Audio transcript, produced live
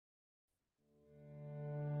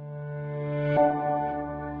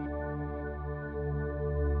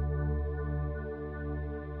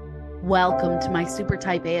Welcome to my super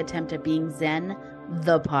type A attempt at being Zen,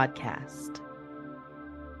 the podcast.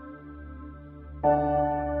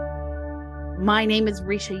 My name is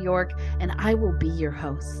Risha York, and I will be your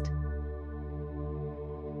host.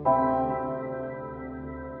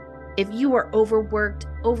 If you are overworked,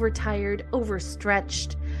 overtired,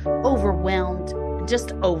 overstretched, overwhelmed, and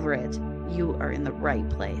just over it, you are in the right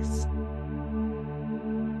place.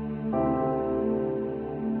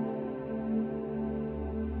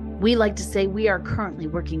 We like to say we are currently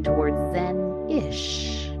working towards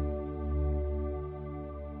Zen-ish.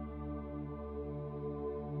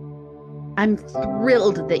 I'm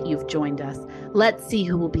thrilled that you've joined us. Let's see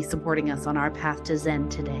who will be supporting us on our path to Zen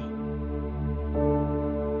today.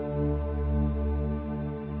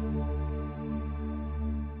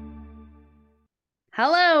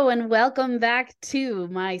 Hello and welcome back to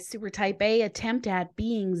my super type A attempt at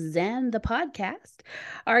being Zen, the podcast.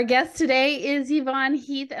 Our guest today is Yvonne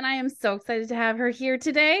Heath, and I am so excited to have her here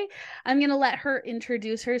today. I'm going to let her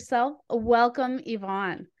introduce herself. Welcome,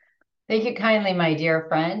 Yvonne. Thank you kindly, my dear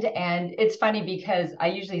friend. And it's funny because I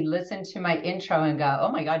usually listen to my intro and go,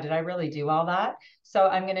 oh my God, did I really do all that? So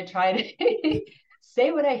I'm going to try to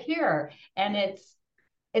say what I hear. And it's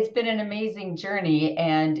been an amazing journey.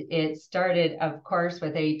 And it started, of course,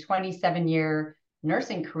 with a 27-year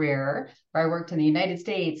nursing career where I worked in the United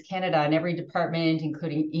States, Canada, in every department,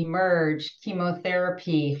 including emerge,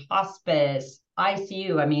 chemotherapy, hospice,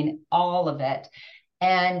 ICU, I mean, all of it.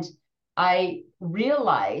 And I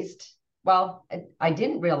realized, well, I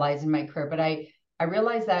didn't realize in my career, but I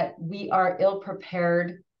realized that we are ill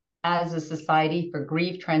prepared as a society for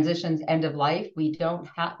grief, transitions, end of life. We don't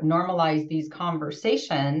normalize these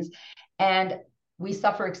conversations, and we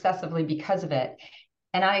suffer excessively because of it.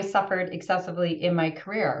 And I suffered excessively in my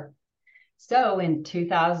career. So in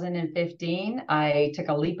 2015, I took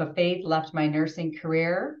a leap of faith, left my nursing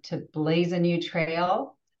career to blaze a new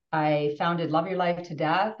trail. I founded Love Your Life to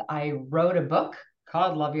Death. I wrote a book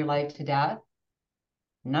called Love Your Life to Death.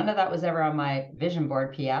 None of that was ever on my vision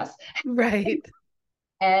board, PS. Right.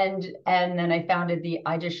 And then I founded the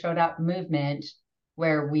I Just Showed Up movement,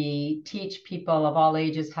 where we teach people of all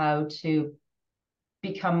ages how to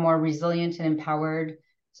become more resilient and empowered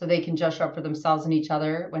so they can just show up for themselves and each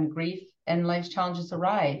other when grief and life's challenges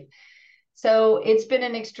arrive. So it's been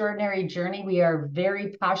an extraordinary journey. We are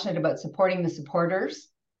very passionate about supporting the supporters,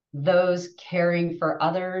 those caring for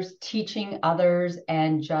others, teaching others,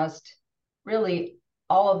 and just really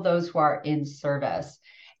all of those who are in service.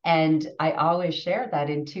 And I always share that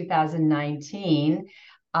in 2019,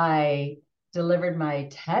 I delivered my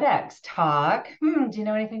TEDx talk. Do you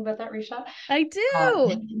know anything about that, Risha? I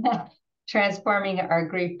do. Transforming our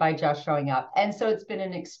grief by just showing up. And so it's been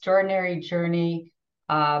an extraordinary journey.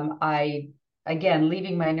 Again,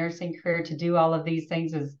 leaving my nursing career to do all of these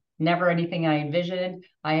things was never anything I envisioned.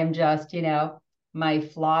 I am just, my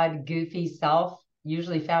flawed, goofy self,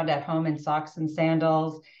 usually found at home in socks and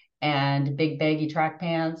sandals and big baggy track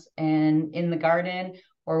pants and in the garden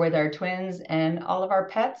or with our twins and all of our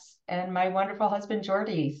pets and my wonderful husband,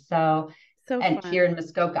 Jordy. So and fun. here in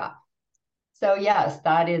Muskoka. So yes,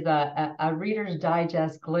 that is a Reader's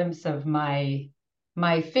Digest glimpse of my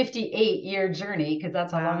 58-year journey, because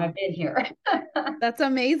that's how long I've been here. That's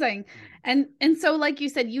amazing. And so, like you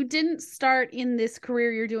said, you didn't start in this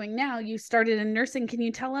career you're doing now. You started in nursing. Can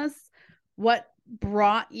you tell us what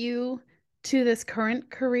brought you to this current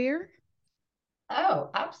career? Oh,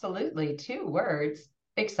 absolutely. 2 words: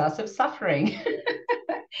 excessive suffering.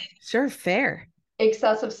 Sure, fair.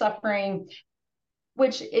 Excessive suffering,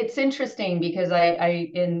 which it's interesting because I,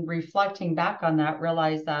 in reflecting back on that,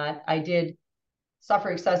 realized that I did suffer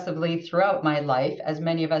excessively throughout my life, as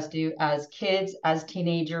many of us do as kids, as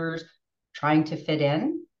teenagers, trying to fit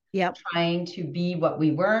in, trying to be what we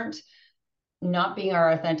weren't, not being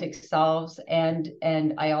our authentic selves. And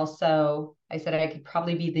I said I could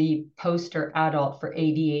probably be the poster adult for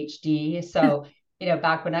ADHD. So,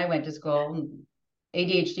 back when I went to school,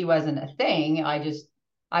 ADHD wasn't a thing. I just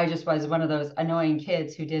was one of those annoying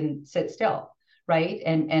kids who didn't sit still, right?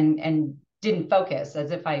 And didn't focus,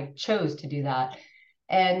 as if I chose to do that.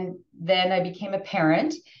 And then I became a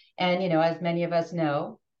parent. And, as many of us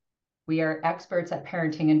know, we are experts at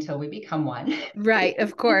parenting until we become one. Right,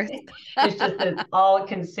 of course. It's just this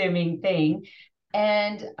all-consuming thing.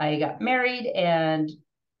 And I got married and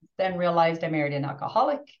then realized I married an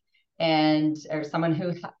alcoholic or someone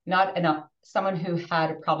who someone who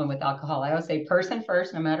had a problem with alcohol. I always say person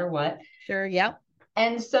first, no matter what. Sure. Yep.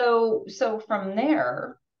 And so from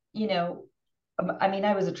there, I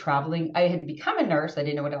had become a nurse. I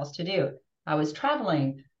didn't know what else to do. I was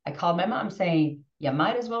traveling. I called my mom saying, You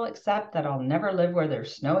might as well accept that I'll never live where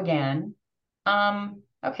there's snow again.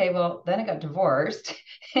 Okay, well, then I got divorced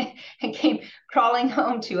and came crawling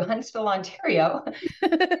home to Huntsville, Ontario,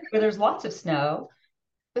 where there's lots of snow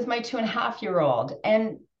with my 2.5-year-old.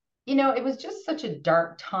 And, it was just such a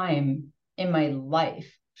dark time in my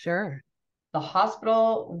life. Sure. The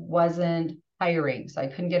hospital wasn't hiring, so I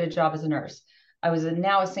couldn't get a job as a nurse. I was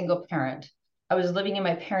now a single parent. I was living in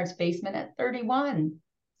my parents' basement at 31.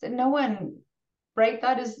 So no one, right?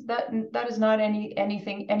 That is not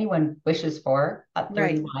anything anyone wishes for at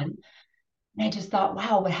Right. 31. And I just thought,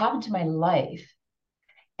 wow, what happened to my life?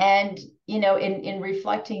 And in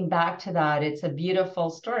reflecting back to that, it's a beautiful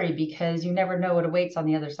story because you never know what awaits on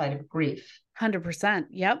the other side of grief. 100%.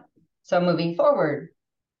 Yep. So moving forward,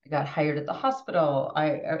 I got hired at the hospital.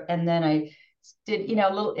 And then I did, a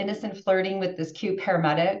little innocent flirting with this cute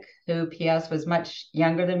paramedic who, P.S., was much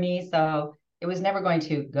younger than me. So it was never going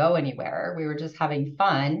to go anywhere. We were just having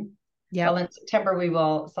fun. Well, Yep. in September, we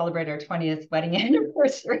will celebrate our 20th wedding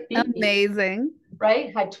anniversary. Amazing.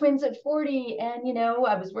 Right? Had twins at 40. And,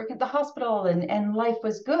 I was working at the hospital and life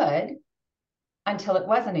was good until it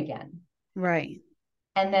wasn't again. Right.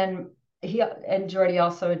 And then he and Jordy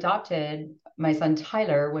also adopted my son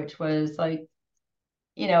Tyler, which was like,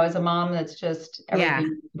 as a mom, that's just Yeah.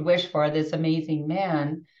 everything you could wish for, this amazing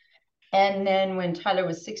man. And then when Tyler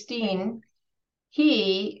was 16,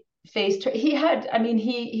 he faced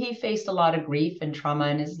a lot of grief and trauma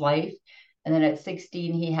in his life. And then at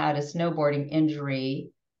 16, he had a snowboarding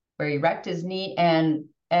injury where he wrecked his knee and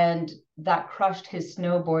that crushed his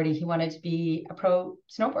snowboarding. He wanted to be a pro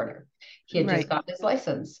snowboarder. He had just Right. gotten his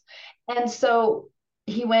license. And so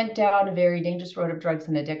he went down a very dangerous road of drugs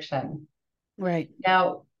and addiction. Right.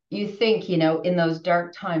 Now, you think, in those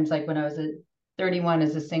dark times, like when I was 31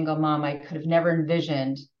 as a single mom, I could have never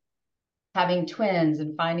envisioned having twins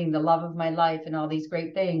and finding the love of my life and all these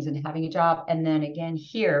great things and having a job. And then again,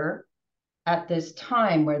 here at this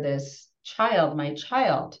time where my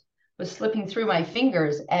child, was slipping through my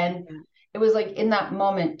fingers. And Yeah. it was like in that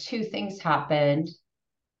moment, two things happened.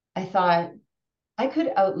 I thought I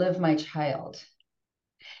could outlive my child.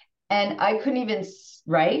 And I couldn't even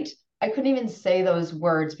write. I couldn't even say those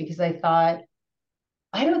words because I thought,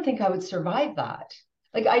 I don't think I would survive that.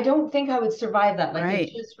 Like, I don't think I would survive that. Like, I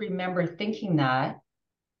Right. just remember thinking that.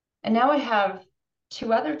 And now I have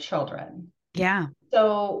two other children. Yeah.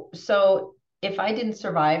 So if I didn't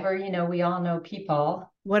survive, or, we all know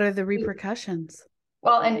people. What are the repercussions?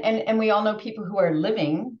 Well, and we all know people who are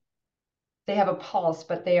living, they have a pulse,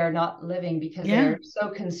 but they are not living because they Yeah. are so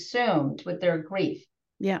consumed with their grief.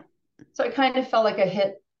 Yeah. So I kind of felt like I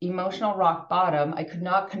hit emotional rock bottom. I could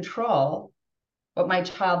not control what my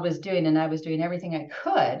child was doing, and I was doing everything I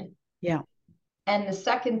could. Yeah. And the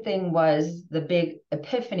second thing was the big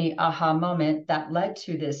epiphany aha moment that led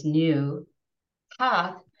to this new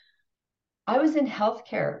path. I was in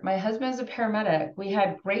healthcare. My husband is a paramedic. We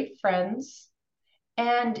had great friends.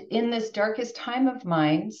 And in this darkest time of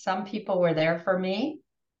mine, some people were there for me,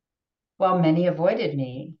 while many avoided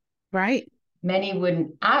me. Right. Many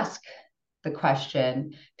wouldn't ask the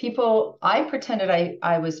question. I pretended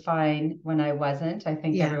I was fine when I wasn't. I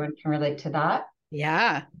think Yeah. everyone can relate to that.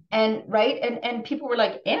 Yeah. And right. And people were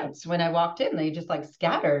like ants when I walked in. They just like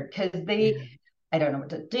scattered because Yeah. I don't know what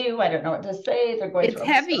to do. I don't know what to say. They're going It's through all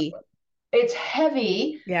this stuff. heavy. It's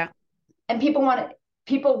heavy. Yeah. And people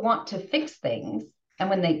want to fix things. And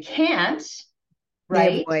when they can't, They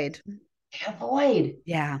right, avoid. they avoid.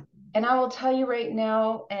 Yeah. And I will tell you right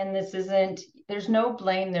now, and there's no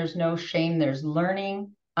blame, there's no shame, there's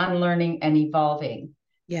learning, unlearning, and evolving.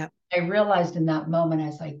 Yeah. I realized in that moment, I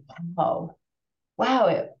was like, wow.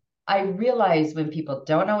 I realize when people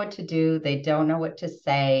don't know what to do, they don't know what to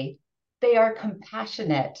say, they are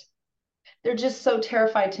compassionate. They're just so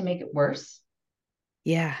terrified to make it worse.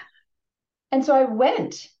 Yeah. And so I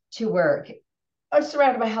went to work. I was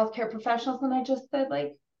surrounded by healthcare professionals, and I just said,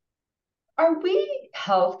 like, are we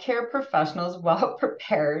healthcare professionals well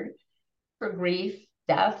prepared for grief,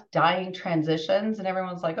 death, dying, transitions? And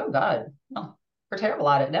everyone's like, oh God, no, we're terrible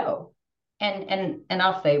at it. No. And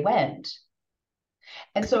off they went.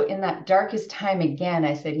 And so in that darkest time again,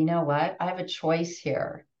 I said, you know what? I have a choice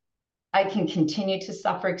here. I can continue to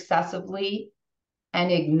suffer excessively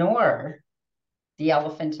and ignore the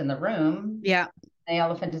elephant in the room. Yeah. The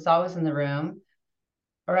elephant is always in the room.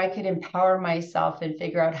 Or I could empower myself and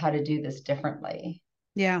figure out how to do this differently.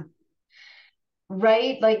 Yeah.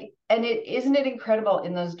 Right? Like, and isn't it incredible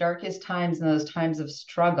in those darkest times, in those times of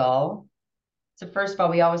struggle? So first of all,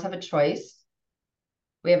 we always have a choice.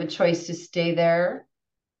 We have a choice to stay there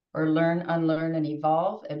or learn, unlearn, and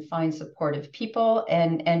evolve and find supportive people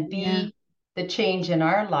and Yeah. be the change in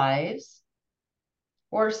our lives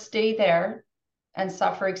or stay there and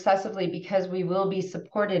suffer excessively because we will be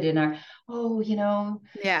supported in our, oh,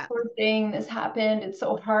 Yeah. poor thing, this happened, it's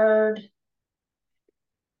so hard.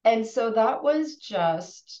 And so that was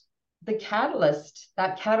just the catalyst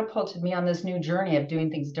that catapulted me on this new journey of doing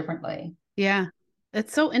things differently. Yeah.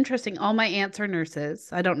 It's so interesting. All my aunts are nurses.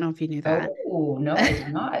 I don't know if you knew that. Oh, no, I did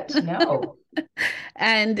not. No.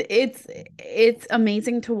 And it's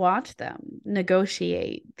amazing to watch them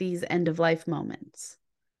negotiate these end of life moments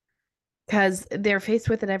because they're faced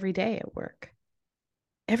with it every day at work,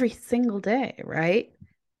 every single day, right?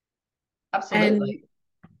 And Absolutely.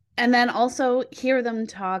 and then also hear them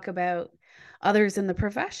talk about others in the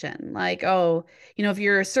profession, like, oh, if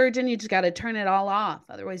you're a surgeon, you just got to turn it all off,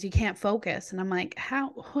 otherwise you can't focus. And I'm like,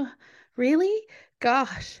 how? Really?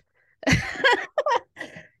 Gosh.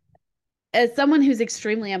 As someone who's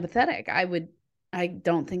extremely empathetic, I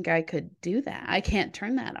don't think I could do that. I can't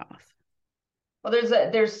turn that off. Well,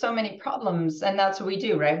 there's so many problems, and that's what we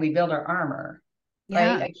do, right? We build our armor,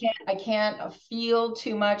 right? Yeah, I can't feel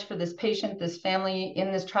too much for this patient, this family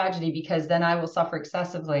in this tragedy, because then I will suffer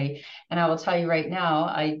excessively. And I will tell you right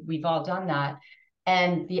now, we've all done that.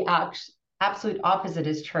 And the absolute opposite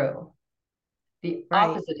is true. The right.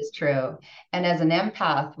 opposite is true. And as an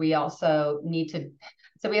empath, we also need to,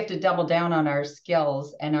 so we have to double down on our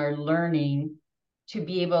skills and our learning to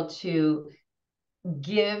be able to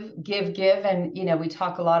give. And, we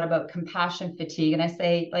talk a lot about compassion fatigue. And I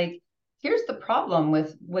say, like, here's the problem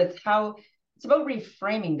with how it's about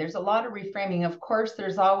reframing. There's a lot of reframing. Of course,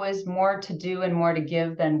 there's always more to do and more to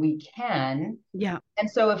give than we can. Yeah, And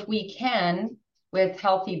so if we can, with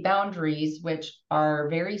healthy boundaries, which are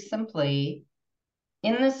very simply,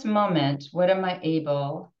 in this moment, what am I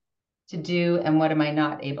able to do and what am I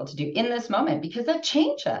not able to do in this moment? Because that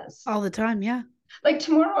changes. all the time. Yeah, Like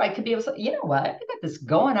tomorrow, I could be able to, you know what? I got this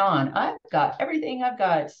going on. I've got everything. I've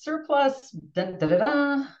got surplus. Dun, da, da, da.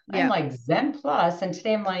 I'm yeah, like Zen plus, and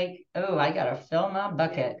today I'm like, oh, I got to fill my yeah.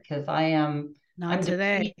 bucket because Not I'm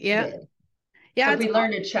today. Yeah, depleted. So yeah. if we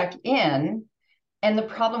learn to check in, and the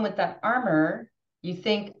problem with that armor, you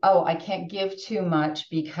think, oh, I can't give too much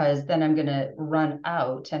because then I'm going to run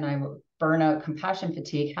out and I will burn out compassion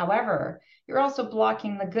fatigue. However, you're also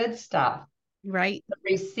blocking the good stuff, Right. the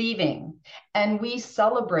receiving. And we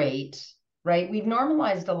celebrate, right? We've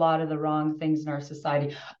normalized a lot of the wrong things in our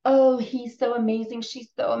society. Oh, he's so amazing. She's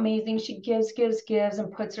so amazing. She gives, gives, gives,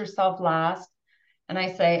 and puts herself last. And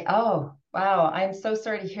I say, oh, wow, I'm so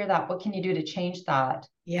sorry to hear that. What can you do to change that?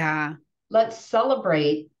 Yeah, Let's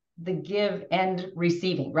celebrate the give and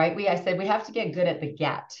receiving, right? I said we have to get good at the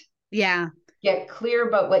yeah, get clear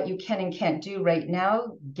about what you can and can't do right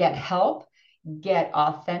now, get help, get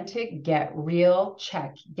authentic, get real,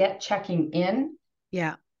 get checking in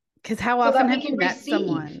yeah. Because how so often that have we you can met receive.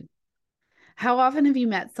 someone? How often have you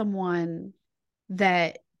met someone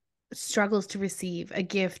that struggles to receive a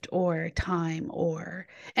gift or time or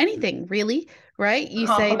anything, really? Right? A You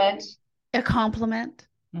say compliment. a compliment,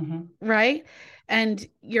 Mm-hmm. right? And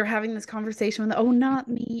you're having this conversation with, oh, not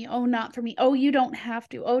me. Oh, not for me. Oh, you don't have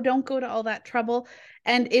to. Oh, don't go to all that trouble.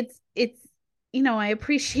 And I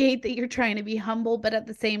appreciate that you're trying to be humble, but at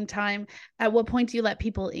the same time, at what point do you let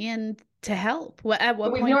people in to help? At But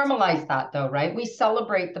what we've point? normalized that though, right? We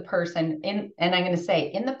celebrate the person and I'm going to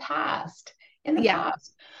say in the Yeah,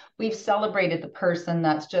 past, we've celebrated the person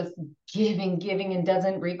that's just giving, giving and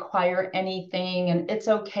doesn't require anything. And it's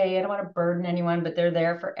okay. I don't want to burden anyone, but they're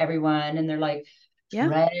there for everyone. And they're like yeah,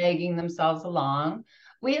 dragging themselves along.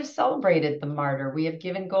 We have celebrated the martyr. We have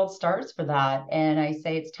given gold stars for that. And I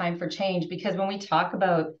say it's time for change because when we talk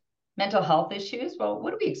about mental health issues, well,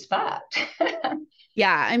 what do we expect?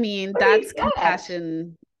 yeah. I mean, What do we that's expect?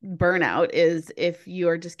 compassion burnout is if you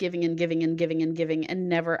are just giving and giving and giving and giving and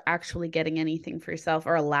never actually getting anything for yourself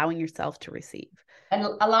or allowing yourself to receive. And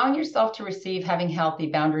allowing yourself to receive, having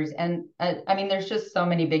healthy boundaries. And I mean, there's just so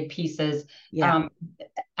many big pieces. Yeah. Um,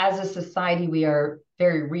 as a society, we are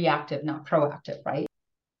very reactive, not proactive, right?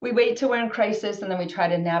 We wait till we're in crisis and then we try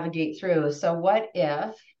to navigate through. So, what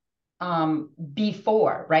if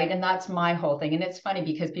before, right? And that's my whole thing. And it's funny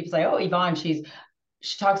because people say, oh, Yvonne, she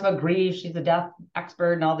talks about grief, she's a death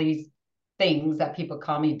expert and all these things that people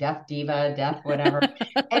call me death diva, death whatever.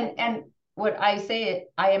 And what I say,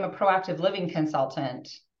 I am a proactive living consultant.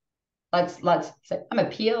 Let's say I'm a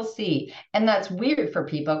PLC. And that's weird for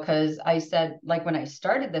people because I said, like when I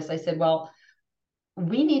started this, I said, well,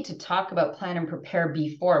 we need to talk about plan and prepare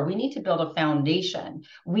before. We need to build a foundation.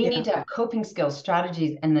 We Yeah. need to have coping skills,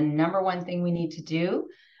 strategies. And the number one thing we need to do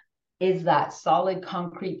is that solid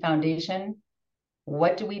concrete foundation.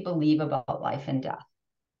 What do we believe about life and death?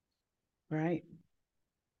 Right.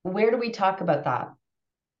 Where do we talk about that?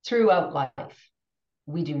 Throughout life.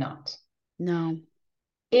 We do not. No.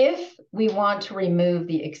 If we want to remove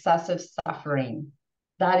the excessive suffering,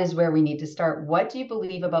 that is where we need to start. What do you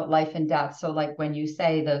believe about life and death? So, like when you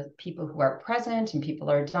say the people who are present and people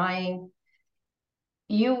are dying,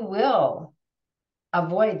 you will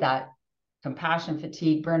avoid that compassion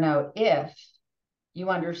fatigue, burnout if you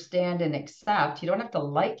understand and accept. You don't have to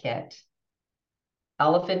like it.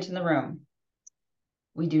 Elephant in the room.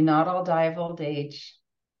 We do not all die of old age,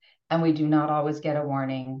 and we do not always get a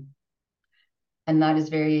warning. And that is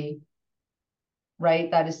very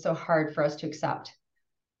right. That is so hard for us to accept.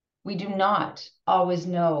 We do not always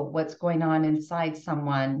know what's going on inside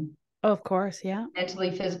someone Oh, of course. Yeah. mentally,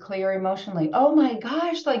 physically, or emotionally. Oh my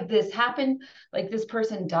gosh, like this happened, like this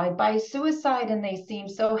person died by suicide and they seem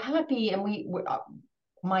so happy. And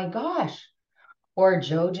my gosh. Or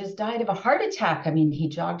Joe just died of a heart attack. I mean, he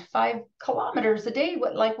jogged 5 kilometers a day.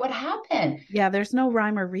 What happened? Yeah. There's no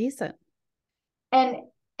rhyme or reason. And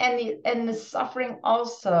and the suffering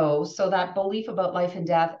also. So that belief about life and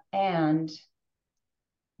death and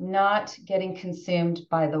not getting consumed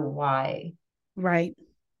by the why. Right.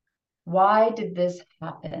 Why did this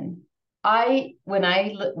happen? When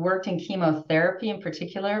I worked in chemotherapy in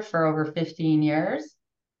particular for over 15 years,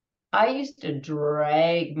 I used to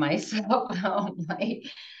drag myself home. Like,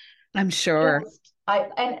 I'm sure.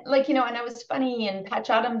 and I was funny, and Patch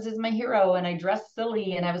Adams is my hero, and I dressed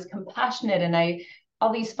silly, and I was compassionate, and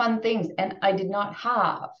all these fun things. And I did not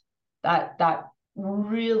have that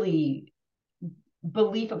really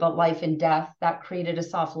belief about life and death that created a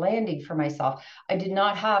soft landing for myself. I did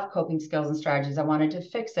not have coping skills and strategies. I wanted to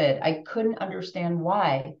fix it. I couldn't understand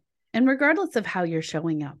why. And regardless of how you're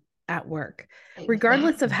showing up at work,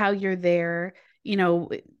 regardless of Exactly. how you're there, you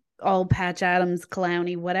know, all Patch Adams,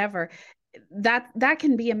 clowny, whatever, that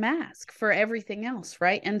can be a mask for everything else,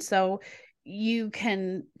 right? And so you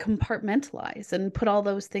can compartmentalize and put all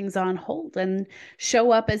those things on hold and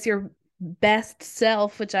show up as your best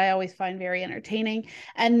self, which I always find very entertaining,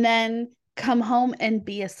 and then come home and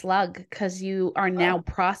be a slug because you are now Oh,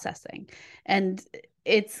 processing. And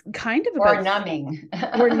it's kind of or about numbing.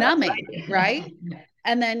 or numbing, right? Right.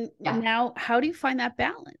 And then Yeah. now how do you find that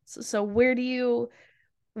balance? So where do you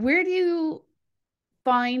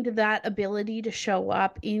find that ability to show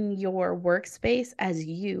up in your workspace as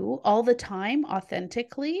you all the time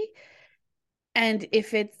authentically? And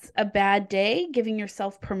if it's a bad day, giving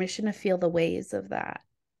yourself permission to feel the ways of that.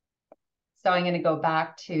 So I'm going to go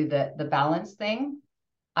back to the balance thing.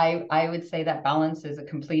 I would say that balance is a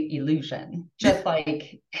complete illusion, just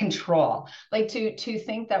like control. Like to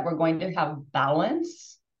think that we're going to have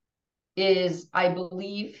balance is, I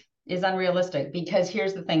believe, is unrealistic, because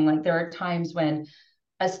here's the thing, like there are times when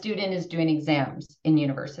a student is doing exams in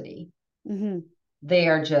university. Mm-hmm.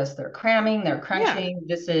 They're cramming, they're Yeah. crunching.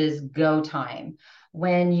 This is go time.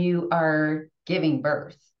 When you are giving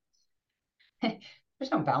birth,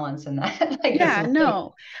 there's no balance in that. Like it's Yeah, like,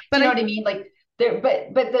 no. do But you know I what I mean? Like there,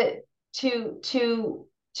 but the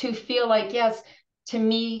to feel like, yes, to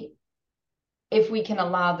me, if we can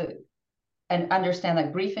allow the and understand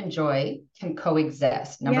that grief and joy can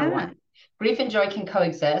coexist. Number yeah, one, grief and joy can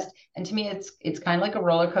coexist, and to me, it's kind of like a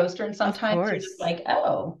roller coaster. And of sometimes you're just course. like,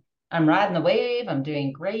 oh, I'm riding the wave, I'm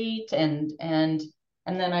doing great, and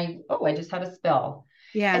then I just had a spill,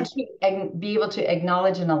 Yeah. and to be able to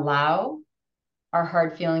acknowledge and allow our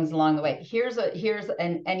hard feelings along the way.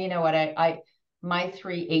 And you know what, I my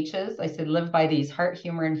 3 H's, I said, live by these: heart,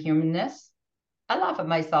 humor, and humanness. I laugh at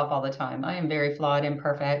myself all the time. I am very flawed,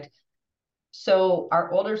 imperfect. So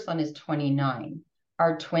our older son is 29.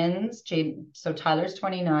 Our twins, Jade, so Tyler's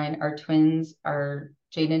 29. Our twins are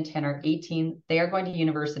Jade and 10 are 18. They are going to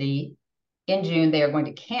university in June. They are going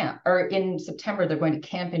to camp, or in September, they're going to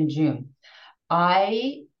camp in June.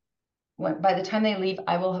 I by the time they leave,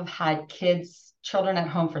 I will have had children at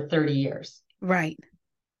home for 30 years. Right.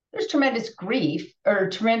 There's tremendous grief or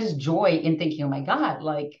tremendous joy in thinking, oh my God,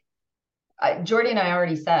 like Jordy and I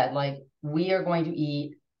already said, like, we are going to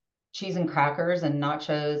eat cheese and crackers and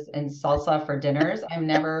nachos and salsa for dinners. I'm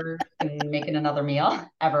never making another meal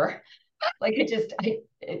ever. Like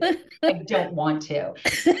I don't want to.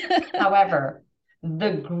 However,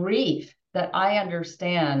 the grief that I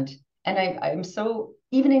understand, and I'm so,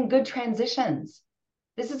 even in good transitions,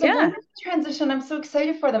 this is a Yeah. wonderful transition. I'm so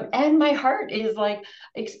excited for them. And my heart is like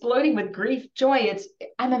exploding with grief, joy.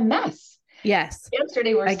 I'm a mess. Yes.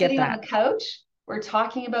 Yesterday, we're I get sitting on that. the couch, we're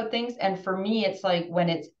talking about things. And for me, it's like when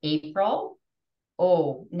it's April,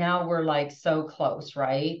 oh, now we're like so close,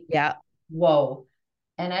 right? Yeah. Whoa.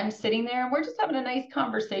 And I'm sitting there and we're just having a nice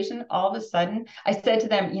conversation. All of a sudden, I said to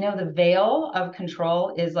them, the veil of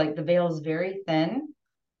control is like the veil is very thin.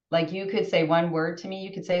 Like you could say one word to me,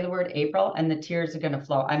 you could say the word April, and the tears are going to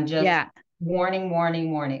flow. I'm just Yeah. warning,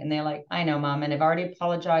 warning, warning. And they're like, I know, mom. And I've already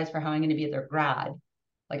apologized for how I'm going to be at their grad.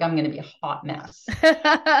 Like I'm going to be a hot mess.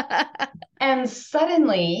 And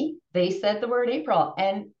suddenly they said the word April,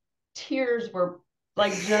 and tears were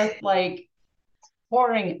like just like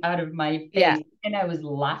pouring out of my Yeah. face. And I was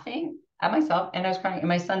laughing at myself and I was crying. And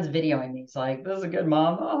my son's videoing me. He's like, this is a good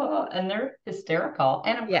mom. Oh, and they're hysterical.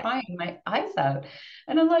 And I'm Yeah. crying my eyes out.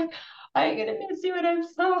 And I'm like, I'm going to miss you. And I'm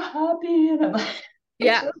so happy. And I'm like, it's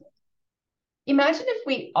Yeah. just, imagine if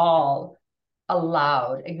we all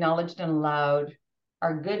acknowledged and allowed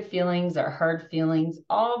our good feelings, our hard feelings,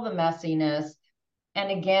 all the messiness. And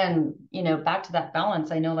again, back to that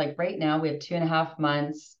balance. I know like right now we have 2.5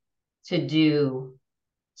 months to do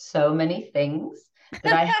so many things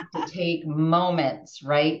that I have to take moments,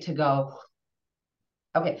 right, to go,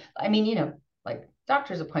 okay. I mean, like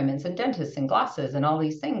doctor's appointments and dentists and glasses and all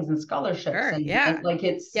these things and scholarships Sure. and Yeah. like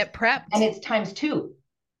Get and prepped. it's times two.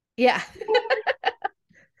 Yeah.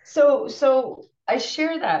 So I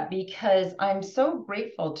share that because I'm so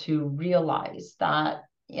grateful to realize that,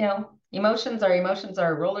 emotions are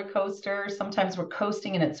a roller coaster. Sometimes we're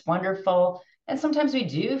coasting and it's wonderful. And sometimes we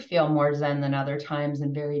do feel more zen than other times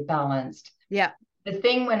and very balanced. Yeah. The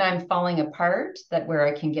thing when I'm falling apart, that where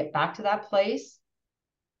I can get back to that place.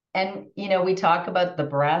 And, we talk about the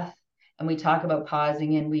breath and we talk about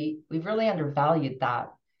pausing, and we've really undervalued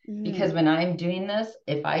that. Because Mm. when I'm doing this,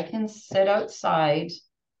 if I can sit outside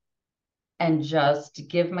and just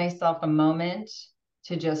give myself a moment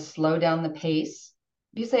to just slow down the pace.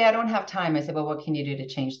 You say, I don't have time. I say, well, what can you do to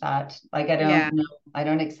change that? Like, I Yeah. don't know. I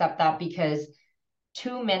don't accept that because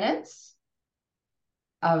 2 minutes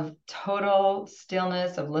of total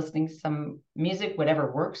stillness, of listening to some music,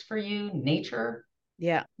 whatever works for you, nature,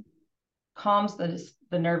 Yeah. calms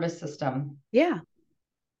the nervous system, Yeah.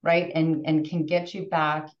 right? And can get you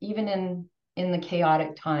back even in the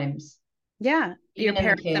chaotic times, Yeah. Your even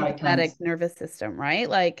in the chaotic parasympathetic times. nervous system, right?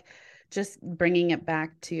 Like just bringing it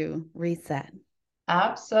back to reset.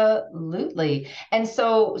 Absolutely. And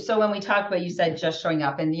so when we talk about, you said just showing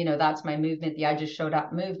up, and that's my movement, the I just showed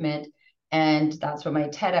up movement. And that's what my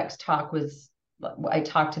TEDx talk was. I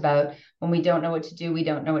talked about when we don't know what to do, we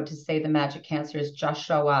don't know what to say. The magic answer is just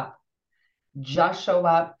show up. Just show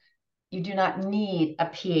up. You do not need a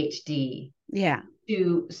PhD Yeah.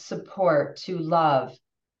 to support, to love.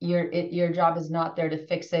 Your job is not there to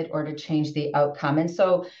fix it or to change the outcome. And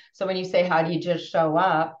so when you say, how do you just show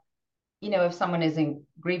up? If someone is in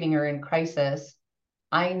grieving or in crisis,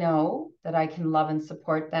 I know that I can love and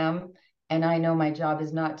support them. And I know my job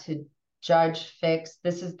is not to judge, fix.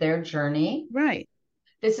 This is their journey. Right.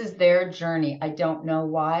 This is their journey. I don't know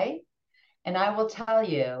why. And I will tell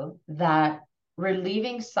you that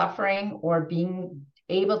relieving suffering or being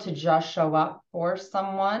able to just show up for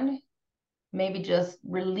someone, maybe just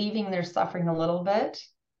relieving their suffering a little bit,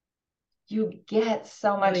 you get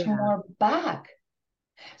so Oh much yeah. more back.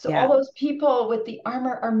 So all Yeah. those people with the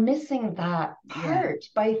armor are missing that Yeah. part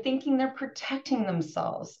by thinking they're protecting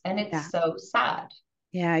themselves. And it's Yeah. so sad.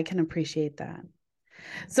 Yeah. I can appreciate that.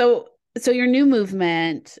 So, so your new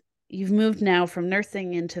movement, you've moved now from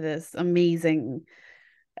nursing into this amazing,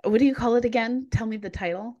 what do you call it again? Tell me the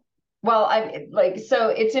title. Well, I like, so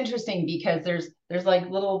it's interesting because there's like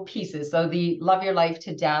little pieces. So the love your life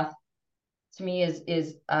to death to me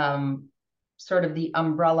is sort of the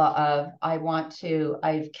umbrella of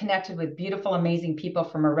I've connected with beautiful, amazing people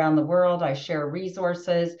from around the world. I share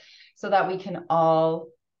resources so that we can all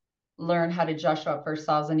learn how to just show up for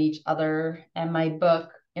ourselves and each other. And in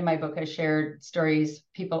my book, I shared stories,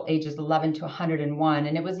 people ages 11 to 101,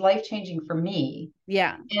 and it was life changing for me.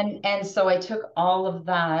 Yeah. And so I took all of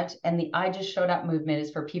that, and the I just showed up movement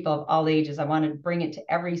is for people of all ages. I wanted to bring it to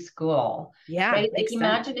every school, Yeah. right? Like Makes sense.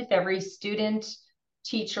 imagine if every student,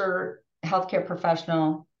 teacher, healthcare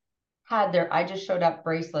professional had their I just showed up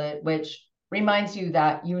bracelet, which reminds you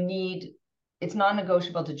that it's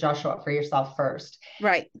non-negotiable to just show up for yourself first.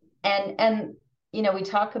 Right. And we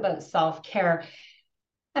talk about self-care,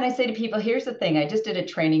 and I say to people, here's the thing. I just did a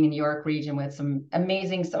training in New York region with some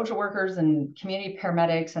amazing social workers and community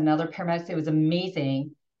paramedics and other paramedics. It was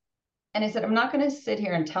amazing. And I said, I'm not going to sit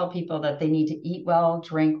here and tell people that they need to eat well,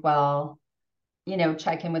 drink well,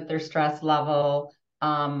 check in with their stress level,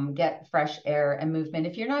 get fresh air and movement.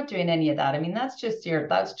 If you're not doing any of that, I mean, that's just your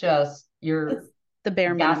It's the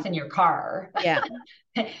bare gas minimum. in your car. Yeah.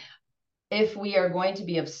 If we are going to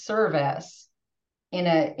be of service, in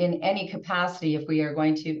any capacity, if we are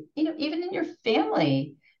going to, even in your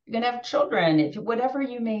family, you're going to have children, if whatever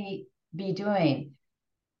you may be doing,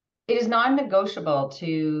 it is non-negotiable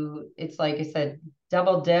to, it's like I said,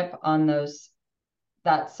 double dip on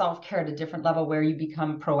that self-care at a different level where you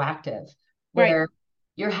become proactive, Right. where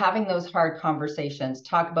you're having those hard conversations,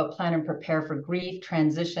 talk about, plan and prepare for grief,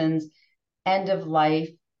 transitions, end of life,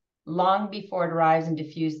 long before it arrives, and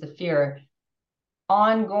diffuse the fear,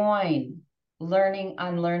 ongoing learning,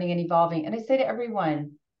 unlearning, and evolving. And I say to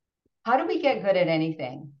everyone, how do we get good at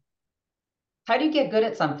anything? How do you get good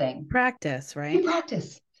at something? Practice, You right?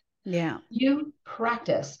 practice. Yeah. You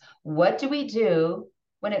practice. What do we do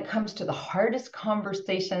when it comes to the hardest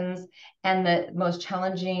conversations and the most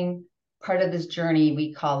challenging part of this journey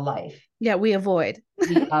we call life? Yeah, we avoid.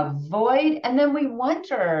 We avoid, and then we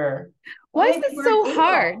wonder Why is why we this weren't so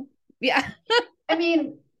hard? able. Yeah. I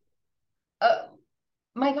mean, uh,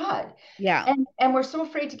 my God. Yeah. And we're so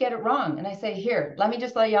afraid to get it wrong. And I say, here, let me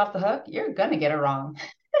just let you off the hook. You're gonna get it wrong.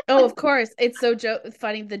 Oh, of course. It's so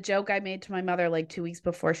funny. The joke I made to my mother like 2 weeks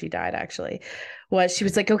before she died, actually, was she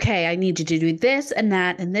was like, okay, I need you to do this and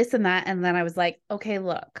that and this and that. And then I was like, okay,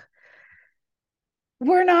 look,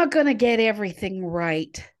 we're not going to get everything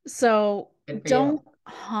right. So Good for you. don't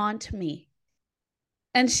haunt me.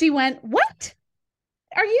 And she went, what?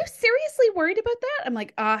 Are you seriously worried about that? I'm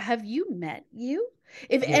like, have you met you?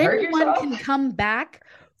 If Have you hurt anyone yourself? can come back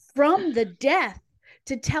from the death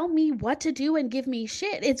to tell me what to do and give me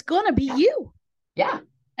shit, it's going to be Yeah. you. Yeah.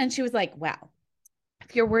 And she was like, well,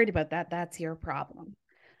 if you're worried about that, that's your problem.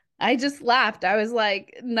 I just laughed. I was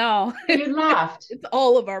like, no, But you laughed. it's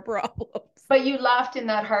all of our problems. But you laughed in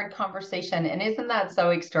that hard conversation. And isn't that so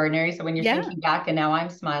extraordinary? So when you're Yeah. thinking back, and now I'm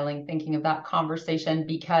smiling thinking of that conversation,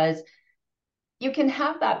 because you can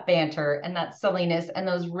have that banter and that silliness and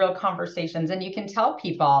those real conversations. And you can tell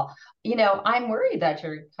people, I'm worried that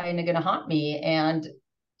you're kind of going to haunt me, and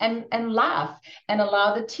laugh and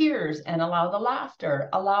allow the tears and allow the laughter,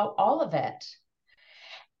 allow all of it.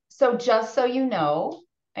 So just so you know,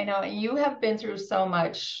 I know you have been through so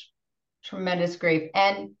much tremendous grief,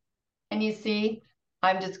 and you see,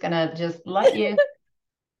 I'm just gonna just let you.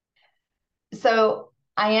 So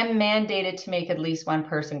I am mandated to make at least one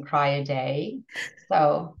person cry a day.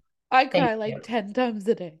 So I thank cry like you. 10 times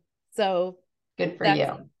a day. So Good for that's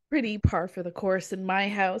you. pretty par for the course in my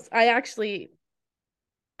house.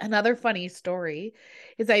 Another funny story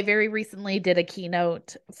is I very recently did a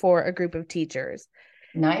keynote for a group of teachers.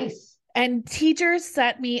 Nice. And teachers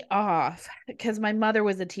set me off because my mother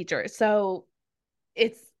was a teacher. So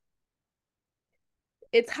it's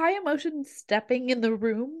it's high emotion stepping in the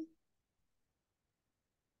room.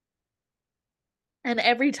 And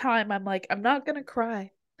every time I'm like, I'm not gonna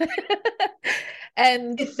cry.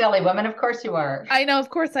 And You silly woman. Of course you are. I know, of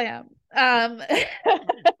course I am.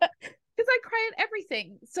 Because I cry at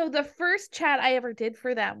everything. So the first chat I ever did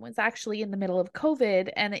for them was actually in the middle of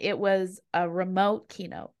COVID, and it was a remote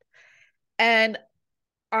keynote. And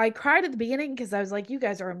I cried at the beginning because I was like, you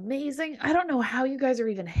guys are amazing. I don't know how you guys are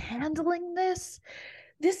even handling this.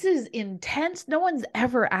 This is intense. No one's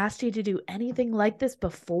ever asked you to do anything like this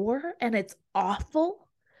before, and it's awful.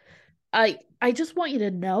 I just want you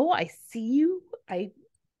to know I see you. I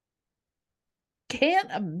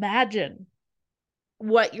can't imagine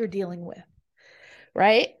what you're dealing with.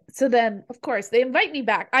 Right. So then, of course, they invite me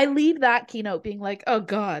back. I leave that keynote being like, oh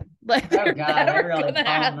God, like Oh they're God, I never really gonna bomb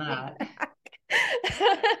ask me that.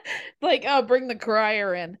 back. Like, oh, bring the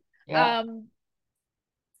crier in. Yeah. Um,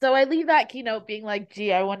 so I leave that keynote being like,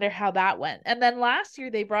 gee, I wonder how that went. And then last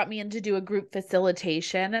year they brought me in to do a group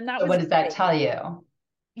facilitation, and that So was what does that great. tell you?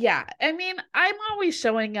 Yeah, I mean, I'm always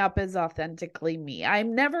showing up as authentically me.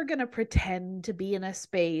 I'm never going to pretend to be in a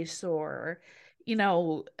space or,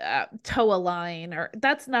 toe a line, or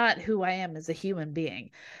that's not who I am as a human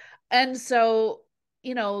being. And so,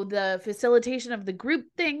 the facilitation of the group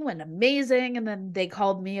thing went amazing. And then they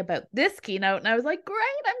called me about this keynote, and I was like, great,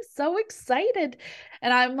 I'm so excited.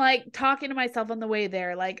 And I'm like talking to myself on the way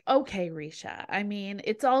there, like, okay, Risha, I mean,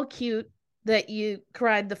 it's all cute that you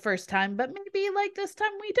cried the first time, but maybe like this time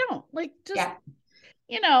we don't. Like, just, Yeah.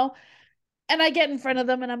 you know, and I get in front of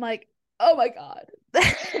them and I'm like, oh my God.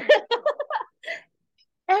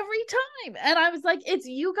 Every time. And I was like, it's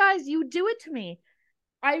you guys, you do it to me.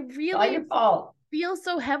 I It's all really your fault. feel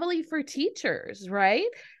so heavily for teachers, right?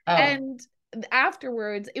 Oh, And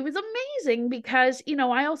afterwards, it was amazing because,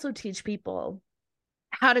 I also teach people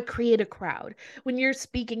how to create a crowd when you're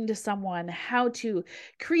speaking to someone, how to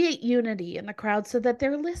create unity in the crowd so that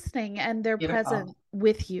they're listening and they're beautiful. present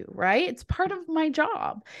with you, right? It's part of my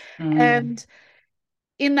job. Mm. And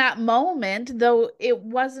in that moment, though it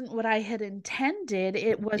wasn't what I had intended,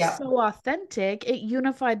 it was Yeah, so authentic, it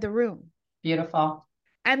unified the room. beautiful.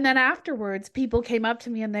 And then afterwards, people came up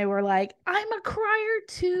to me and they were like, I'm a crier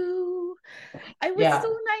too. It was so Yeah,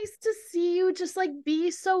 nice to see you just like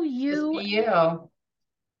be so just be you, you,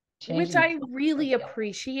 which changing I the really field.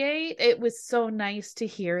 appreciate. It was so nice to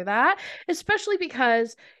hear that, especially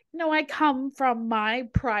because, I come from my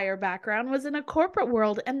prior background was in a corporate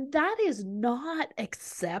world, and that is not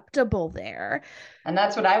acceptable there. And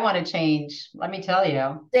that's what I want to change. Let me tell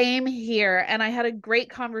you. Same here. And I had a great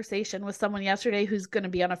conversation with someone yesterday who's going to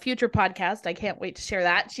be on a future podcast. I can't wait to share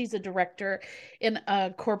that. She's a director in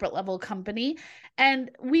a corporate level company.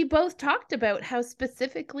 And we both talked about how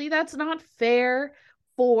specifically that's not fair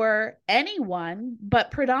for anyone,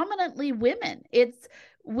 but predominantly women. It's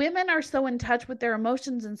women are so in touch with their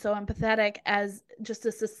emotions and so empathetic as just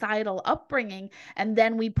a societal upbringing. And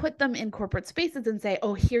then we put them in corporate spaces and say,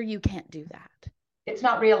 oh, here you can't do that. It's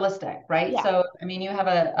not realistic, right? Yeah. So, I mean, you have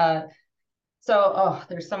oh,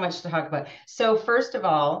 there's so much to talk about. So, first of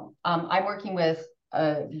all, I'm working with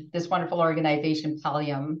this wonderful organization,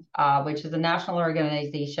 Pallium, which is a national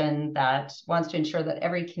organization that wants to ensure that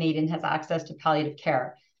every Canadian has access to palliative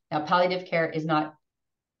care. Now, palliative care is not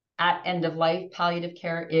at end of life. Palliative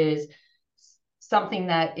care is something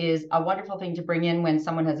that is a wonderful thing to bring in when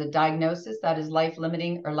someone has a diagnosis that is life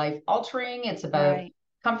limiting or life altering. It's about Right.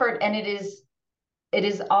 comfort, and it is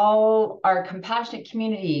all our compassionate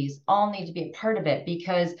communities all need to be a part of it,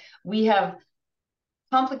 because we have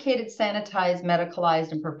complicated, sanitized,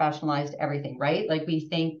 medicalized, and professionalized everything, right? Like we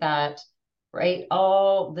think that, right,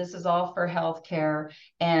 all this is all for healthcare,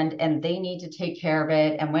 and they need to take care of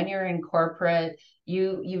it. And when you're in corporate,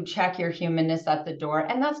 you check your humanness at the door,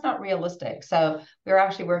 and that's not realistic. So we're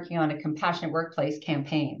actually working on a compassionate workplace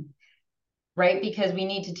campaign, right? Because we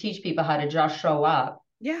need to teach people how to just show up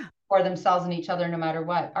Yeah. for themselves and each other no matter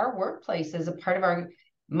what. Our workplace is a part of our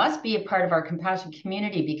must be a part of our compassion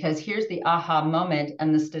community, because here's the aha moment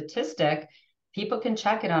and the statistic. People can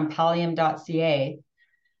check it on pallium.ca.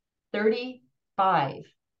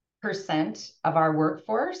 35% of our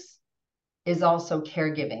workforce is also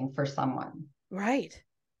caregiving for someone. Right.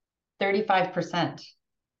 35%.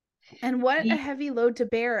 And what a heavy load to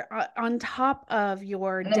bear on top of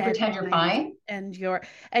your And then pretend you're deadlines fine.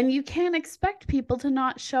 and you can't expect people to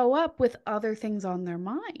not show up with other things on their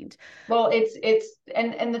mind. Well,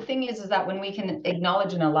 and the thing is that when we can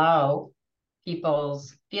acknowledge and allow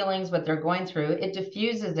people's feelings, what they're going through, it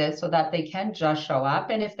diffuses it so that they can just show up.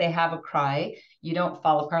 And if they have a cry, you don't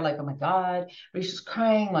fall apart like, oh my God, Risha's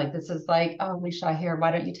crying. Like this is like, oh, Risha, here,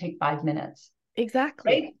 why don't you take 5 minutes?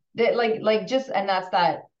 Exactly. Right? Like just, and that's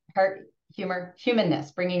that heart humor,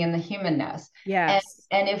 humanness, bringing in the humanness. And Yes.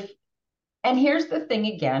 and if and here's the thing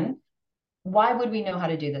again, why would we know how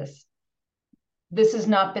to do this? This has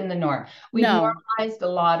not been the norm. We've No. normalized a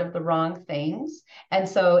lot of the wrong things. And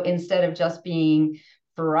so instead of just being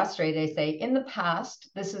frustrated, I say, in the past,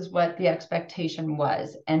 this is what the expectation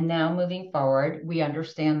was. And now moving forward, we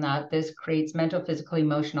understand that this creates mental, physical,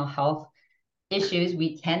 emotional health issues.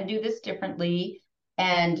 We can do this differently.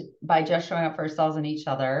 And by just showing up for ourselves and each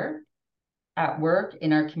other at work,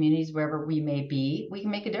 in our communities, wherever we may be, we can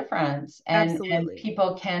make a difference. And Absolutely.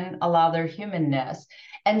 people can allow their humanness.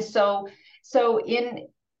 And so in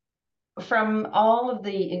from all of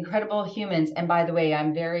the incredible humans, and by the way,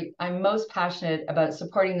 I'm most passionate about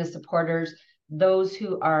supporting the supporters, those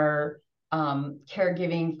who are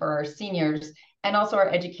caregiving for our seniors, and also our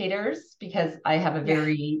educators, because I have a Yeah.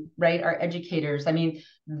 very, right, our educators, I mean,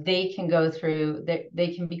 they can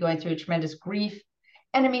be going through tremendous grief.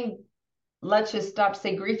 And I mean, let's just stop to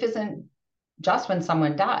say grief isn't just when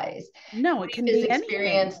someone dies. No, it Grief can is be anything.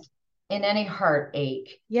 experienced in any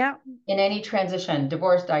heartache, Yeah. in any transition,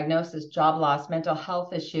 divorce, diagnosis, job loss, mental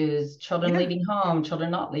health issues, children Yeah. leaving home, children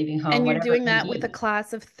not leaving home, And you're whatever it doing may that with a be.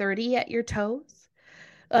 class of 30 at your toes.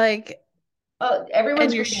 Like, Well, and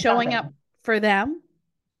everyone's you're grieving showing up something. for them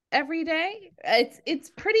every day. It's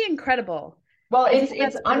pretty incredible. Well, I think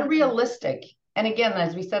it's that's pretty unrealistic. And again,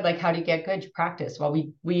 as we said, like how do you get good practice? Well,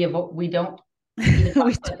 we don't even we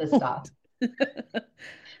talk about this stuff. don't.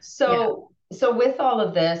 Yeah. So with all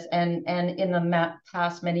of this, and in the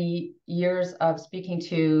past many years of speaking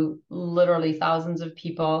to literally thousands of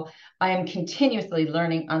people, I am continuously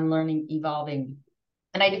learning, unlearning, evolving.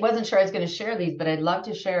 And I wasn't sure I was going to share these, but I'd love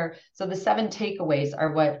to share. So the 7 takeaways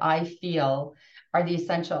are what I feel are the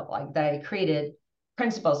essential, like that I created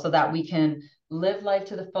principles so that we can live life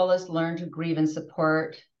to the fullest, learn to grieve and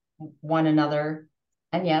support one another,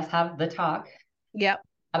 and yes, have the talk Yep.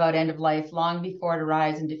 about end of life long before it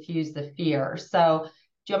arrives and diffuse the fear. So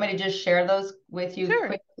you want me to just share those with you Sure.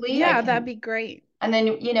 quickly? I Yeah, that'd can. be great. And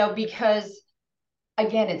then, because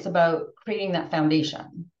again, it's about creating that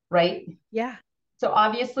foundation, right? Yeah. So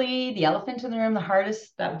obviously, the elephant in the room, the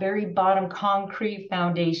hardest, that very bottom concrete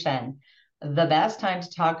foundation. The best time to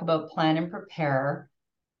talk about plan and prepare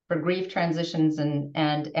for grief transitions and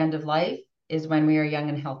end of life is when we are young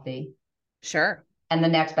and healthy. Sure. And the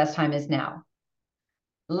next best time is now.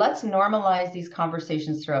 Let's normalize these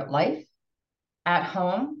conversations throughout life, at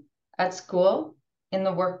home, at school, in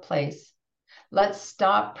the workplace. Let's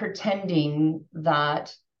stop pretending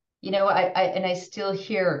that, I still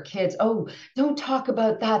hear kids, oh, don't talk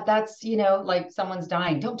about that. That's, like someone's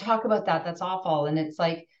dying. Don't talk about that. That's awful. And it's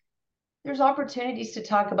like, there's opportunities to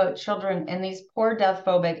talk about children, and these poor death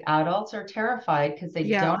phobic adults are terrified because they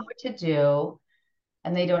Yeah. don't know what to do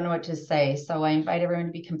and they don't know what to say. So I invite everyone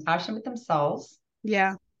to be compassionate with themselves.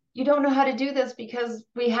 Yeah. You don't know how to do this because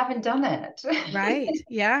we haven't done it. Right.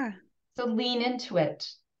 Yeah. So lean into it.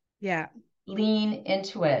 Yeah. Lean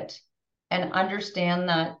into it and understand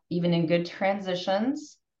that even in good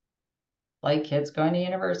transitions, like kids going to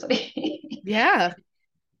university, Yeah.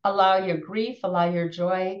 allow your grief, allow your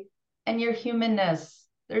joy and your humanness.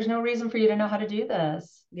 There's no reason for you to know how to do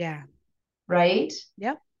this, Yeah. right?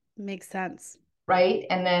 Yep. Makes sense. Right.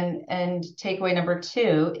 And takeaway number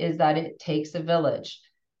 2 is that it takes a village.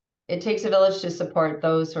 It takes a village to support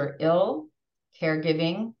those who are ill,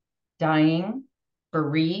 caregiving, dying,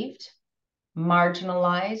 bereaved,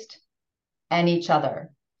 marginalized, and each other.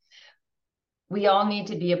 We all need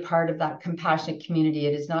to be a part of that compassionate community.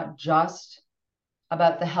 It is not just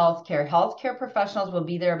about the healthcare. Healthcare professionals will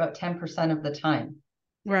be there about 10% of the time.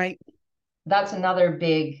 Right. That's another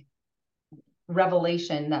big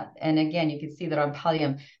revelation that, and again, you can see that on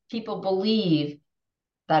Pallium. People believe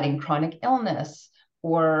that in chronic illness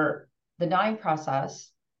or the dying process,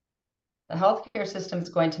 the healthcare system is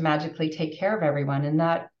going to magically take care of everyone and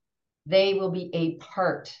that they will be a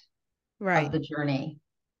part of Right. the journey.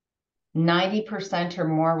 90% or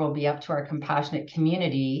more will be up to our compassionate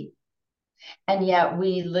community. And yet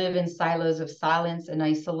we live in silos of silence and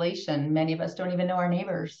isolation. Many of us don't even know our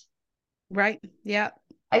neighbors. Right. Yeah.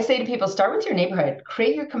 I say to people, start with your neighborhood,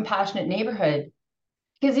 create your compassionate neighborhood.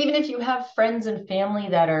 Because even if you have friends and family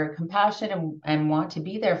that are compassionate and want to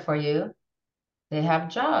be there for you, they have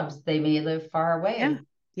jobs, they may live far Yeah. away.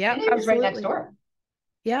 Yeah. Your neighbor's right next Absolutely. door,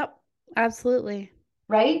 Yep. Absolutely.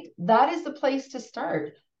 right? That is the place to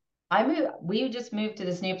start. We just moved to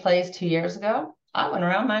this new place 2 years ago. I went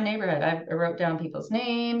around my neighborhood. I wrote down people's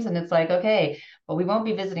names and it's like, okay, well, we won't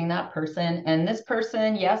be visiting that person. And this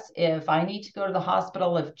person, yes, if I need to go to the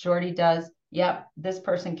hospital, if Jordy does, yep, this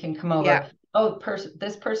person can come Yeah. over. Oh,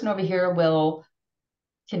 this person over here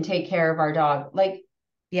can take care of our dog. Like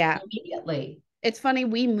Yeah. immediately. It's funny,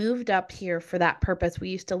 we moved up here for that purpose. We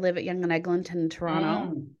used to live at Yonge and Eglinton in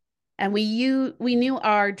Toronto, Mm, and we knew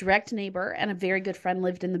our direct neighbor and a very good friend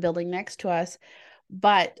lived in the building next to us.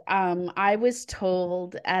 But I was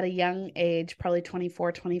told at a young age, probably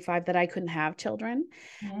 24, 25, that I couldn't have children.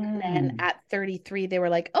 And then mm. at 33, they were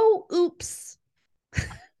like, "Oh, oops,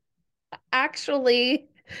 actually,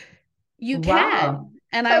 you Wow. can."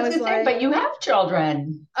 And So I I was was gonna say, like, but you have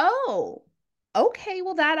children. "Oh, okay,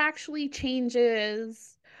 well, that actually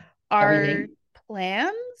changes our Everything.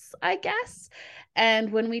 plans, I guess."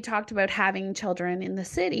 And when we talked about having children in the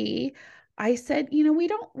city, I said, we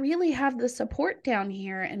don't really have the support down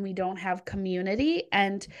here and we don't have community.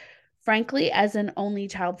 And frankly, as an only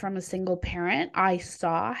child from a single parent, I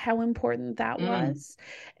saw how important that Mm, was.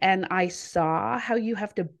 And I saw how you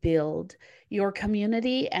have to build your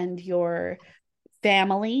community and your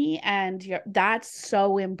family and that's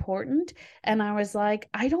so important. And I was like,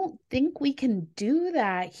 I don't think we can do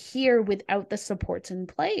that here without the supports in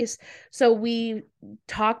place. So we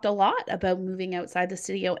talked a lot about moving outside the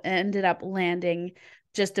city, ended up landing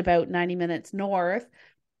just about 90 minutes north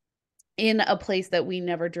in a place that we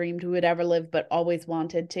never dreamed we would ever live, but always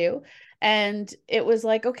wanted to. And it was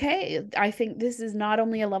like, okay, I think this is not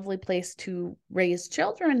only a lovely place to raise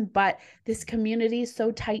children, but this community is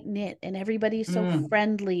so tight knit and everybody's so mm,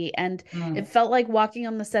 friendly. And it mm. felt like walking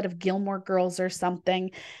on the set of Gilmore Girls or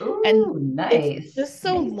something. And Ooh, it's nice. just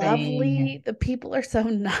so Amazing. lovely. The people are so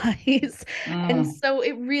nice. And Mm, so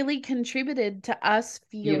it really contributed to us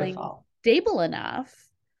feeling beautiful. stable enough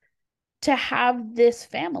to have this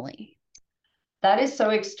family. That is so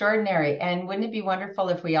extraordinary. And wouldn't it be wonderful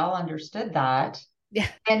if we all understood that? Yeah.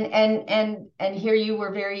 And here you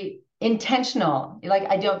were very intentional. Like,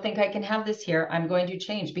 I don't think I can have this here. I'm going to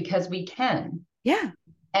change because we can Yeah.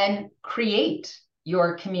 and create.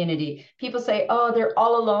 your community. People say, oh, they're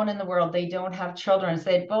all alone in the world. They don't have children. I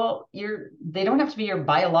say, well, they don't have to be your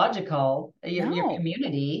biological, your No.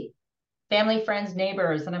 community, family, friends,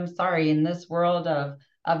 neighbors. And I'm sorry, in this world of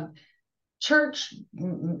church,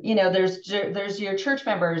 there's your church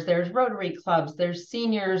members, there's Rotary clubs, there's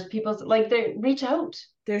seniors, people like they reach out,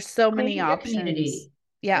 There's so many create your options. community.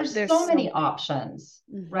 Yeah, There's there's so so many many. options,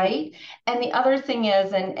 Mm-hmm. right? And the other thing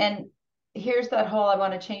is, and here's that whole, I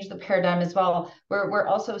want to change the paradigm as well. We're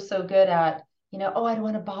also so good at, oh, I don't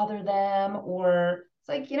want to bother them, or it's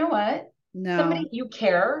like, you know what? No. Somebody, you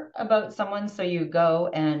care about someone, so you go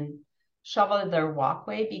and shovel their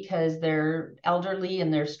walkway because they're elderly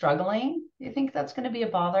and they're struggling. You think that's going to be a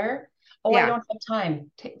bother? Oh, I Yeah. don't have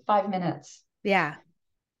time. Take 5 minutes, Yeah.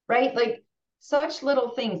 right? Like such little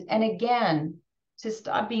things. And again, to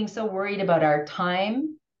stop being so worried about our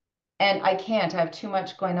time. And I can't, I have too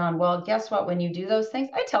much going on. Well, guess what? When you do those things,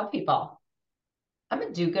 I tell people I'm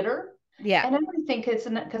a do-gooder. Yeah. And I don't think it's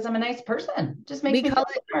because I'm a nice person. Just makes We me call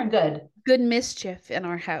feel so it darn good. good mischief in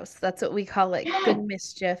our house. That's what we call it. Good Yeah,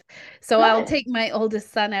 mischief. So love I'll it. take my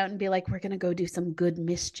oldest son out and be like, we're going to go do some good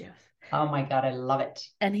mischief. Oh my God, I love it.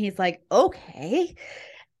 And he's like, okay.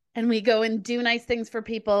 And we go and do nice things for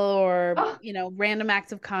people or, Oh, random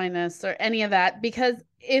acts of kindness or any of that. Because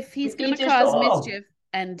if you he's going to feed your cause soul. mischief,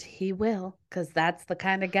 and he will, because that's the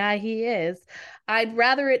kind of guy he is, I'd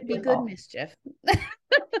rather it be good Beautiful. mischief.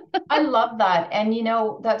 I love that. And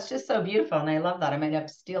that's just so beautiful. And I love that. I might have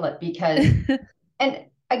to steal it because, and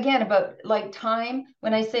again, about like time,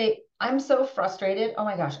 when I say I'm so frustrated, oh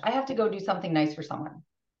my gosh, I have to go do something nice for someone,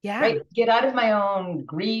 right? Yeah. Get out of my own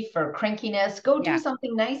grief or crankiness, go do Yeah.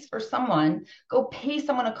 something nice for someone, go pay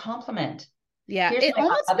someone a compliment. Yeah. Here's It my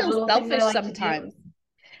almost other feels little thing that I selfish like to do. sometimes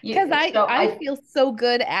because I, So I feel so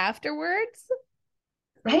good afterwards.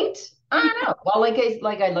 right? I don't know. Well,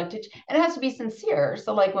 like I looked at you, and it has to be sincere.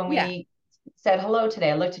 So like when Yeah. we said hello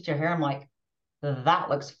today, I looked at your hair. I'm like, that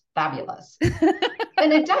looks fabulous.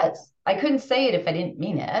 And it does. I couldn't say it if I didn't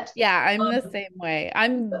mean it. Yeah, I'm the Um, same way.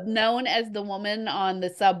 I'm known as the woman on the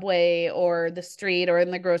subway or the street or in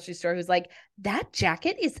the grocery store who's like, that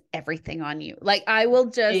jacket is everything on you. Like, I will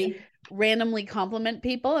just see, randomly compliment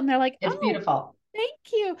people and they're like, it's oh, beautiful. thank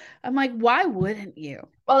you. I'm like, why wouldn't you?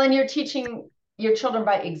 Well, and you're teaching your children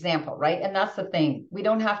by example, right? And that's the thing. We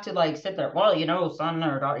don't have to like sit there, well, son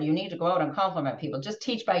or daughter, you need to go out and compliment people. Just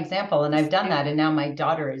teach by example. And I've Just done do that. it. And now my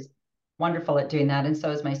daughter is wonderful at doing that. And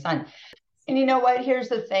so is my son. And you know what? Here's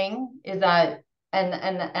the thing is that, and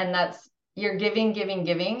that's you're giving, giving,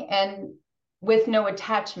 giving, and with no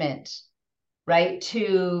attachment, right,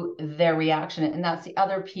 to their reaction. And that's the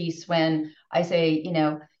other piece when I say,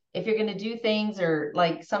 if you're going to do things, or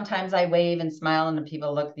like sometimes I wave and smile and the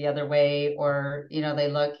people look the other way, or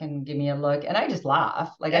they look and give me a look and I just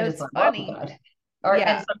laugh, like I Oh, just it's like, oh my funny. God. And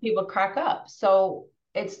Yeah. some people crack up. So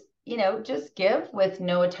it's, just give with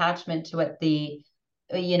no attachment to what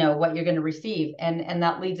you're going to receive. And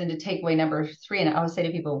that leads into takeaway number 3. And I always say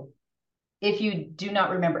to people, if you do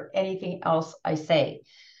not remember anything else I say,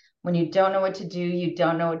 when you don't know what to do, you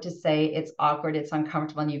don't know what to say, it's awkward, it's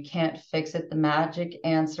uncomfortable, and you can't fix it, the magic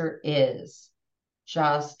answer is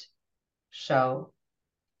just show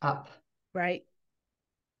up. Right.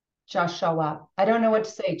 Just show up. I don't know Yep. what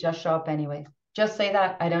to say. Just show up anyway. Just say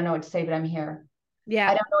that. I don't know what to say, but I'm here. I Yeah.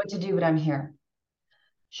 don't know what to do, but I'm here.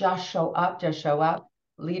 Just show up. Just show up.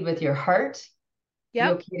 Lead with your heart. Be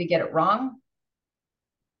Yep. okay to get it wrong.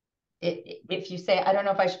 If you say, I don't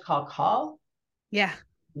know if I should call, Yeah.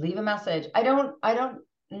 leave a message. I don't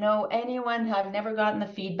know anyone. I've never gotten the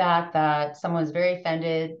feedback that someone was very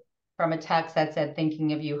offended from a text that said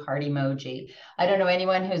thinking of you, heart emoji. I don't know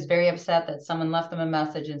anyone who's very upset that someone left them a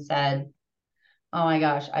message and said, oh my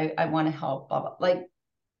gosh, I want to help, blah, blah. Like,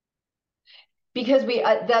 because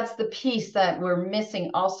that's the piece that we're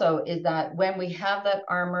missing also, is that when we have that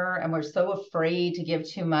armor and we're so afraid to give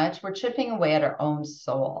too much, we're chipping away at our own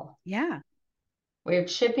soul. Yeah. We're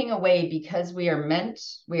chipping away because we are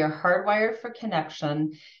hardwired for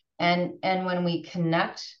connection. And when we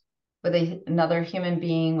connect with another human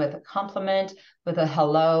being, with a compliment, with a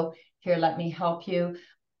hello, here, let me help you.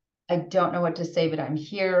 I don't know what to say, but I'm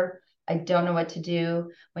here. I don't know what to do.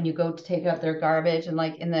 When you go to take out their garbage, and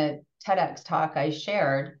like in the TEDx talk I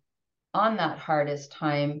shared on that hardest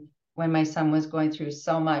time when my son was going through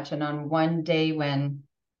so much, and on one day when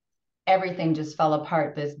everything just fell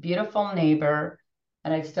apart, this beautiful neighbor,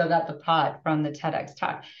 and I've still got the pot from the TEDx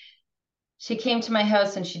talk. She came to my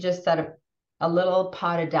house and she just set a little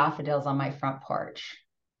pot of daffodils on my front porch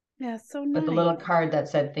Yeah. So with a little nice. card that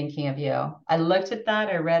said, thinking of you. I looked at that,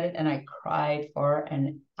 I read it, and I cried for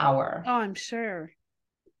an hour. Oh, I'm sure.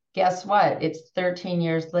 guess what? It's 13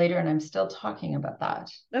 years later and I'm still talking about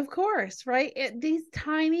that. Of course, right? These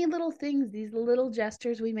tiny little things, these little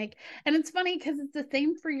gestures we make. And it's funny because it's the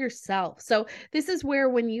same for yourself. So, this is where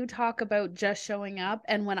when you talk about just showing up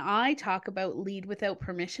and when I talk about lead without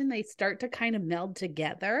permission, they start to kind of meld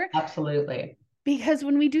together. Absolutely. Because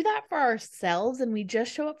when we do that for ourselves and we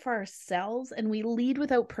just show up for ourselves and we lead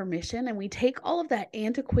without permission and we take all of that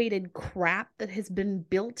antiquated crap that has been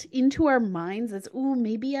built into our minds as, oh,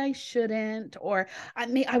 maybe I shouldn't, or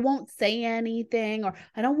I won't say anything, or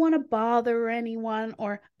I don't want to bother anyone,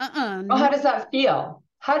 or Oh, how no. does that feel?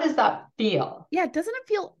 How does that feel? Yeah, doesn't it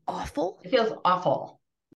feel awful? It feels awful.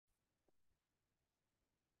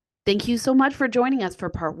 Thank you so much for joining us for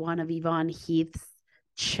part 1 of Yvonne Heath's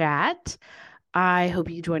chat. I hope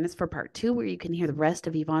you join us for part 2, where you can hear the rest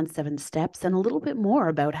of Yvonne's 7 steps and a little bit more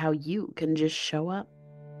about how you can just show up.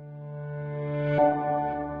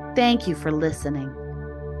 Thank you for listening.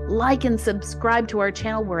 Like and subscribe to our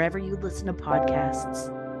channel wherever you listen to podcasts.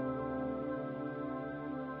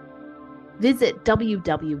 Visit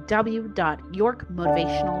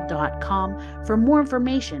www.yorkmotivational.com for more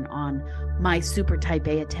information on my Super Type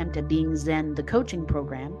A Attempt at Being Zen, the coaching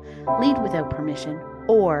program, Lead Without Permission,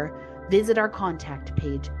 or visit our contact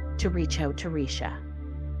page to reach out to Risha.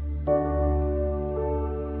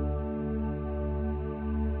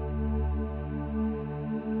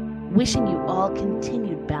 Wishing you all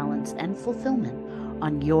continued balance and fulfillment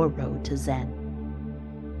on your road to Zen.